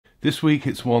This week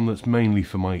it's one that's mainly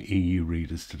for my EU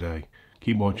readers today.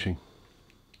 Keep watching.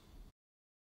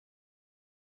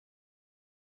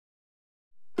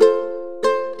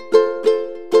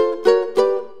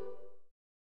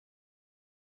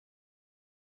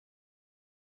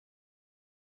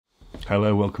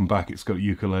 Hello, welcome back. It's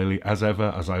GotAUkulele. As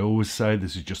ever, as I always say,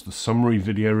 this is just the summary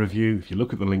video review. If you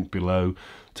look at the link below,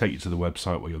 take you to the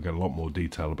website where you'll get a lot more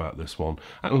detail about this one,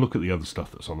 and look at the other stuff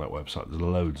that's on that website. There's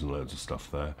loads and loads of stuff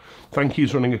there. Thank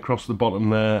yous running across the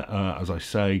bottom there. As I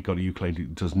say,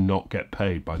 GotAUkulele does not get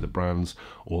paid by the brands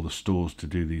or the stores to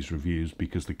do these reviews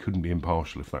because they couldn't be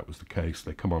impartial if that was the case.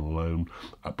 They come on loan,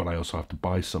 but I also have to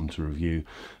buy some to review,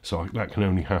 so that can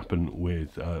only happen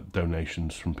with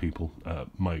donations from people.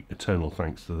 My eternal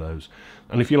thanks to those.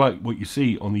 And if you like what you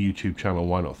see on the YouTube channel,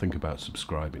 why not think about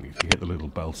subscribing? If you hit the little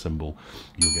bell symbol,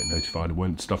 you'll get notified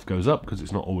when stuff goes up, because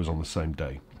it's not always on the same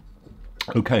day.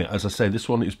 Okay, as I say, this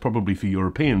one is probably for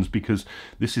Europeans because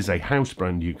this is a house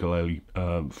brand ukulele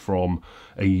from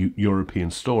a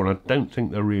European store, and I don't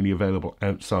think they're really available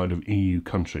outside of EU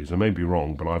countries. I may be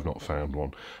wrong, but I've not found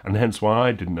one, and hence why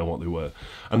I didn't know what they were.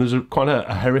 And there's quite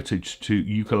a heritage to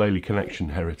ukulele connection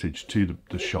heritage to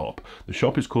the shop. The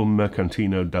shop is called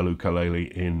Mercantino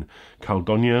dell'Ukulele in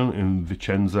Caldogno in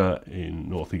Vicenza in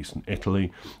northeastern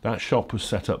Italy. That shop was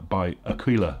set up by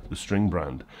Ukulele, the string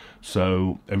brand,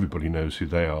 so everybody knows who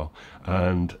they are.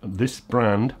 And this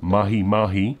brand,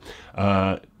 Mahimahi,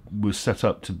 was set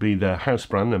up to be their house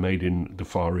brand. They're made in the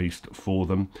Far East for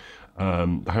them.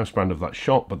 The house brand of that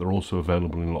shop, but they're also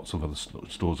available in lots of other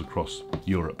stores across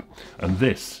Europe. And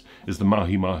this is the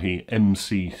Mahimahi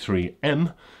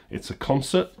MC-3M. It's a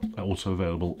concert, also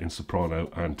available in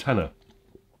soprano and tenor.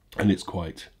 And it's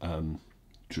quite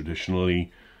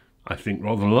traditionally, I think,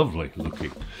 rather lovely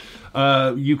looking.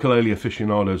 Ukulele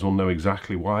aficionados will know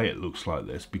exactly why it looks like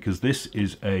this, because this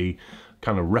is a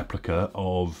kind of replica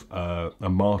of a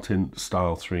Martin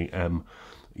style 3M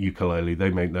ukulele. They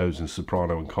make those in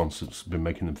soprano and concerts. Been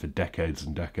making them for decades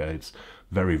and decades.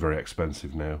 Very, very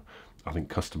expensive now. I think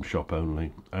custom shop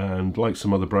only. And like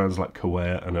some other brands like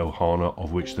Kaware and Ohana,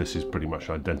 of which this is pretty much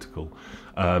identical,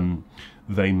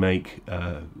 they make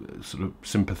sort of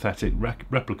sympathetic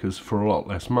replicas for a lot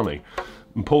less money.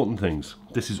 Important things: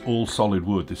 this is all solid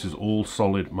wood. This is all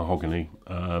solid mahogany,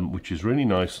 which is really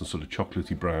nice and sort of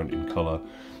chocolatey brown in colour.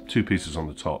 2 pieces on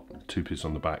the top, 2 pieces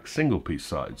on the back, single piece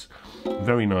sides.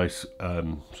 Very nice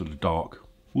sort of dark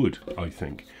wood, I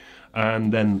think.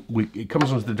 And then it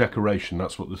comes onto the decoration.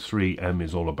 That's what the 3M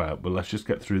is all about. But let's just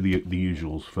get through the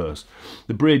usuals first.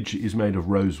 The bridge is made of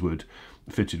rosewood,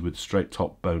 fitted with straight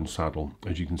top bone saddle.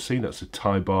 As you can see, that's a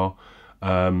tie bar.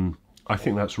 I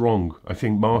think that's wrong. I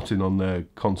think Martin on their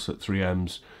concert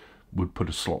 3Ms would put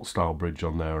a slot style bridge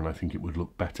on there, and I think it would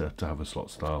look better to have a slot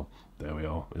style. There we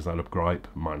are. Is that a gripe?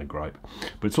 Minor gripe.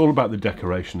 But it's all about the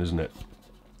decoration, isn't it?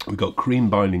 We've got cream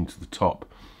binding to the top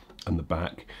and the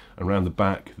back. Around the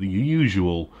back, the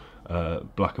usual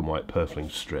black and white purfling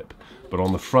strip, but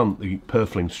on the front the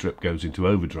purfling strip goes into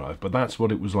overdrive. But that's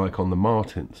what it was like on the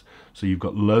Martins. So you've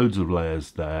got loads of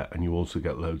layers there, and you also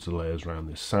get loads of layers around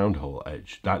this sound hole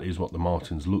edge. That is what the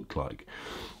Martins looked like.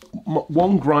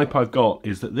 One gripe I've got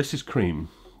is that this is cream,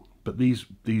 but these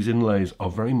inlays are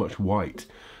very much white,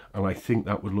 and I think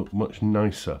that would look much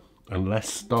nicer and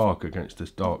less stark against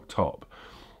this dark top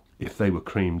if they were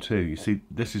cream too. You see,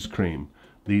 this is cream,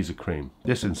 these are cream.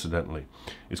 This, incidentally,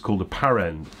 is called a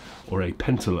parend or a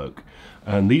pentaloque,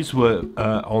 and these were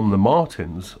on the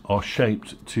Martins are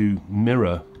shaped to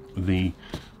mirror the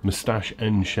moustache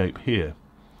end shape here.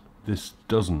 This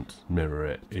doesn't mirror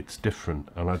it. It's different,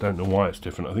 and I don't know why it's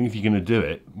different. I think if you're going to do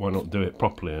it, why not do it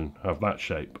properly and have that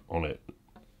shape on it?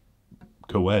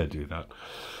 Kaware do that.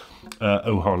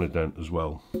 Ohana don't as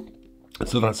well.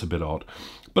 So that's a bit odd.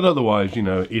 But otherwise, you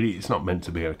know, it's not meant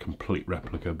to be a complete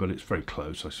replica, but it's very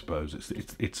close, I suppose.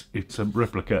 It's a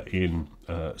replica in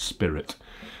spirit,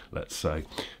 let's say.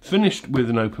 Finished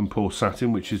with an open pore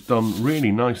satin, which is done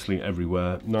really nicely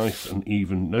everywhere. Nice and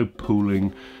even, no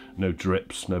pooling, no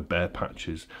drips, no bare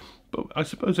patches. But I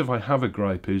suppose if I have a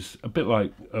gripe is a bit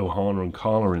like Ohana and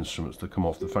Kala instruments that come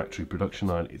off the factory production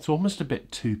line. It's almost a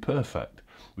bit too perfect,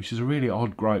 which is a really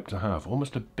odd gripe to have.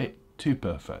 Almost a bit too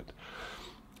perfect.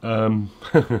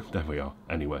 There we are.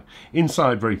 Anyway,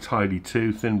 inside very tidy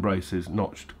too, thin braces,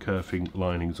 notched kerfing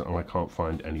linings, and I can't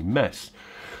find any mess.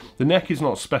 The neck is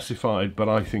not specified, but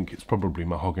I think it's probably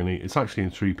mahogany. It's actually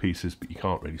in 3 pieces, but you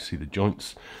can't really see the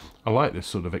joints. I like this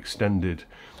sort of extended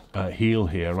heel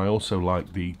here, and I also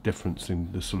like the difference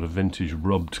in the sort of vintage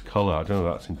rubbed colour. I don't know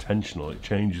if that's intentional. It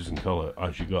changes in colour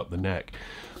as you go up the neck.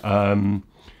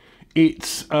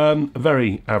 It's a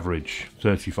very average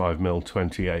 35mm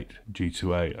 28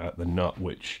 G2A at the nut,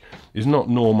 which is not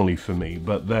normally for me,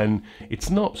 but then it's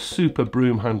not super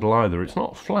broom handle either. It's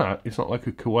not flat, it's not like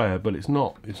a Kaweah, but it's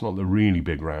not the really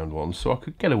big round one, so I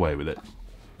could get away with it.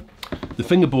 The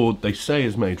fingerboard, they say,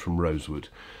 is made from rosewood.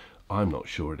 I'm not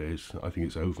sure it is. I think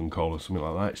it's Ovenkol or something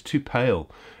like that. It's too pale.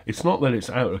 It's not that it's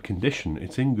out of condition,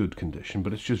 it's in good condition,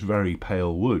 but it's just very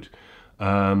pale wood.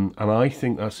 And I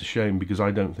think that's a shame, because I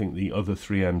don't think the other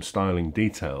 3M styling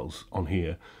details on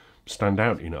here stand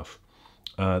out enough.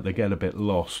 They get a bit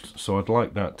lost, so I'd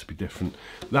like that to be different.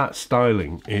 That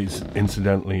styling is,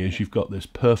 incidentally, is you've got this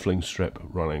purfling strip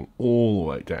running all the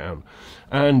way down,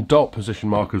 and dot position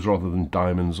markers rather than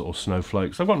diamonds or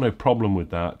snowflakes. I've got no problem with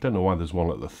that. Don't know why there's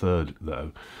one at the third,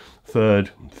 though.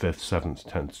 3rd, 5th, 7th,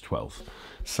 10th, 12th.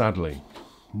 Sadly,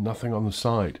 nothing on the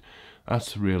side.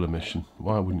 That's the real omission.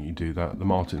 Why wouldn't you do that? The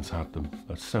Martins had them.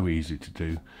 That's so easy to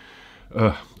do.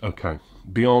 Okay.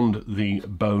 Beyond the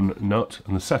bone nut,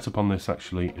 and the setup on this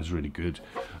actually is really good.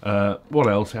 What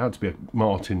else? It had to be a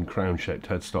Martin crown-shaped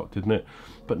headstock, didn't it?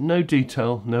 But no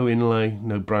detail, no inlay,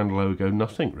 no brand logo,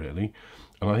 nothing really.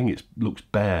 And I think it looks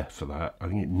bare for that. I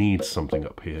think it needs something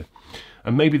up here.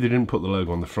 And maybe they didn't put the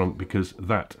logo on the front, because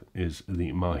that is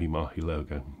the Mahimahi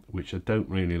logo, which I don't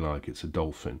really like. It's a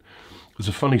dolphin. There's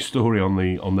a funny story on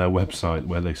their website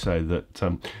where they say that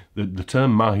the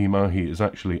term Mahimahi is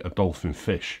actually a dolphin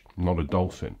fish, not a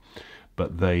dolphin.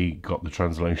 But they got the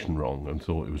translation wrong and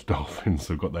thought it was dolphins,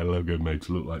 so got their logo made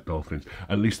to look like dolphins.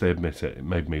 At least they admit it. It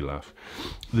made me laugh.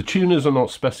 The tuners are not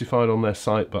specified on their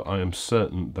site, but I am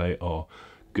certain they are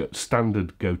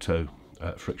standard Goto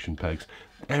friction pegs.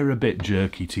 They're a bit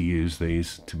jerky to use,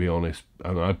 these, to be honest,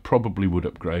 and I probably would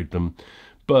upgrade them.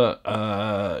 But,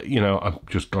 you know, I'm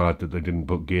just glad that they didn't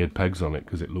put geared pegs on it,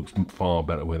 because it looks far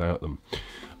better without them.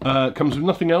 Comes with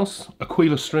nothing else.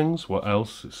 Aquila strings. What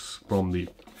else? It's from the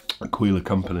Aquila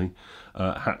company.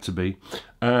 Had to be.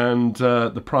 And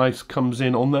the price comes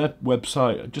in on their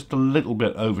website just a little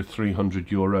bit over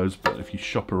 €300. But if you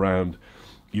shop around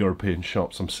European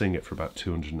shops, I'm seeing it for about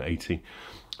 280.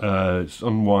 It's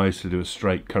unwise to do a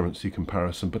straight currency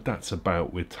comparison, but that's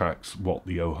about, with tax, what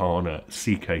the Ohana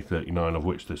CK39, of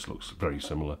which this looks very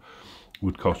similar,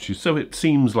 would cost you. So it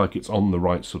seems like it's on the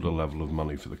right sort of level of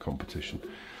money for the competition.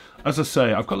 As I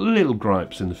say, I've got little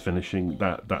gripes in the finishing,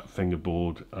 that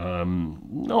fingerboard.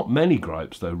 Not many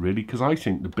gripes though, really, because I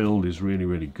think the build is really,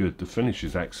 really good. The finish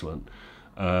is excellent,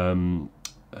 the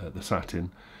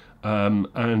satin,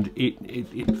 and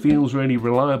it feels really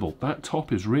reliable. That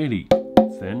top is really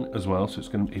thin as well, so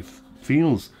it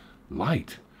feels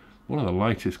light. One of the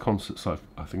lightest concerts I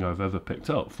think I've ever picked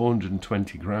up.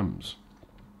 420 grams.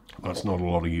 That's not a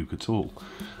lot of uke at all,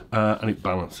 and it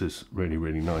balances really,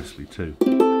 really nicely too.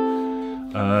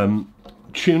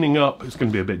 Tuning up, it's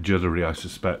going to be a bit juddery, I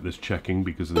suspect, this checking,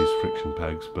 because of these friction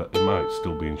pegs, but it might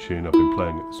still be in tune. I've been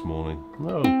playing it this morning.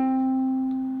 Oh.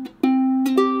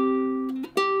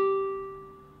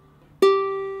 I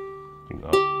think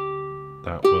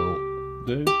that will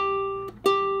do.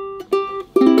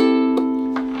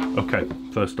 Okay,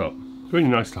 first up. It's really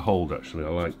nice to hold, actually. I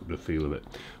like the feel of it.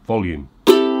 Volume.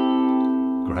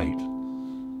 Great.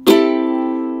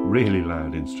 Really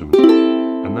loud instrument.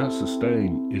 And that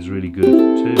sustain is really good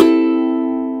too.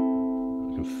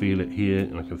 I can feel it here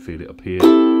and I can feel it up here.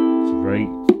 It's a very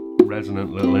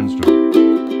resonant little instrument.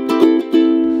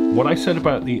 What I said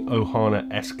about the Ohana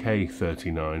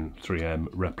SK39 3M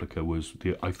replica was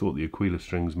I thought the Aquila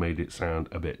strings made it sound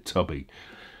a bit tubby.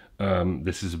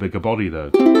 This is a bigger body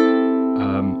though.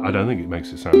 I don't think it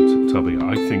makes it sound tubby.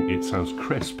 I think it sounds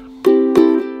crisp.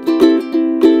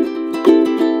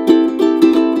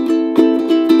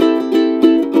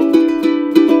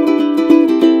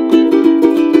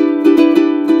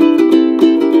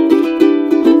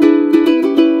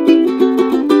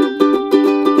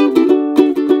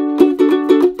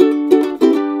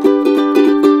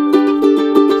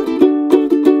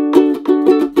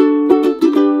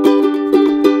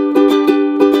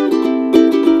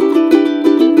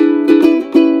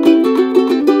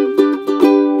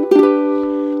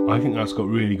 That's got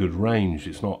really good range.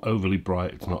 It's not overly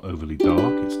bright, it's not overly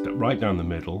dark, it's right down the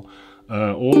middle.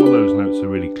 All of those notes are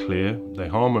really clear, they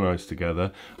harmonise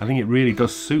together. I think it really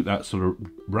does suit that sort of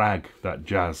rag, that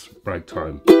jazz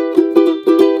ragtime.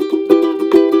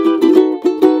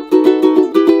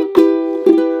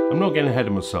 I'm not getting ahead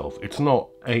of myself. It's not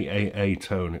AAA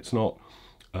tone, it's not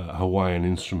a Hawaiian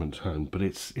instrument tone, but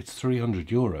it's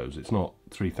 €300. It's not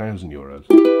 €3,000.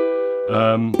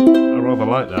 I rather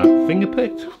like that. Finger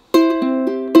picked.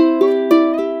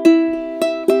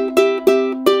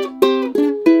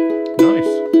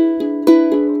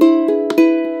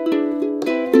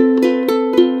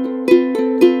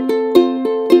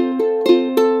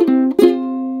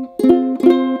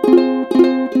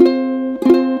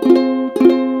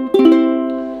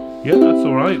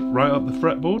 about the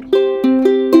fretboard.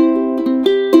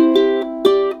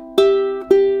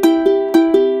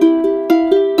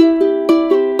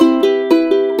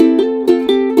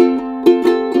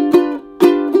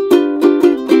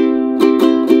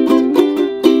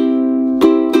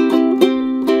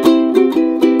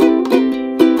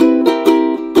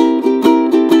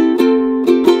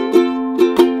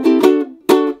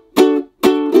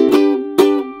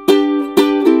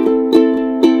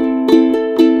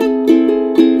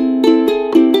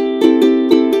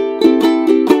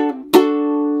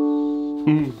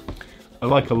 I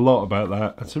like a lot about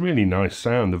that. It's a really nice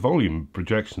sound. The volume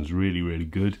projection's really, really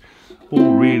good.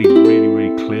 All really, really,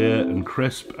 really clear and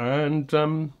crisp, and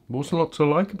what's not to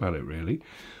like about it, really?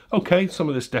 Okay, some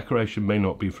of this decoration may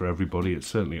not be for everybody. It's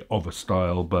certainly of a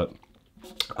style, but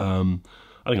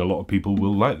I think a lot of people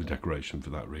will like the decoration for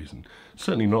that reason.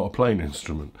 Certainly not a plain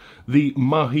instrument. The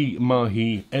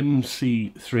Mahimahi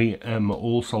MC-3M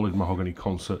all solid mahogany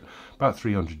concert, about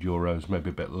 €300, maybe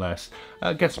a bit less,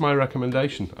 gets my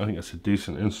recommendation. I think it's a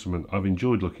decent instrument. I've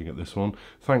enjoyed looking at this one.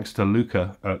 Thanks to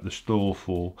Luca at the store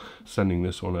for sending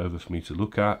this one over for me to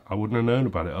look at. I wouldn't have known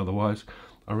about it otherwise.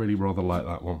 I really rather like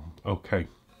that one. Okay.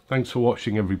 Thanks for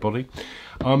watching, everybody.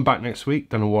 I'm back next week.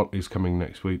 Don't know what is coming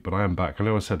next week, but I am back. I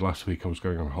know I said last week I was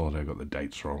going on holiday. I got the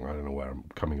dates wrong. I don't know where I'm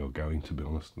coming or going, to be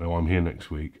honest. No, I'm here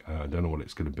next week. I don't know what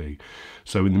it's going to be.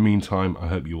 So in the meantime, I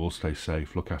hope you all stay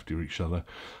safe, look after each other.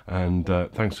 And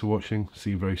thanks for watching.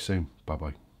 See you very soon.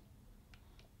 Bye-bye.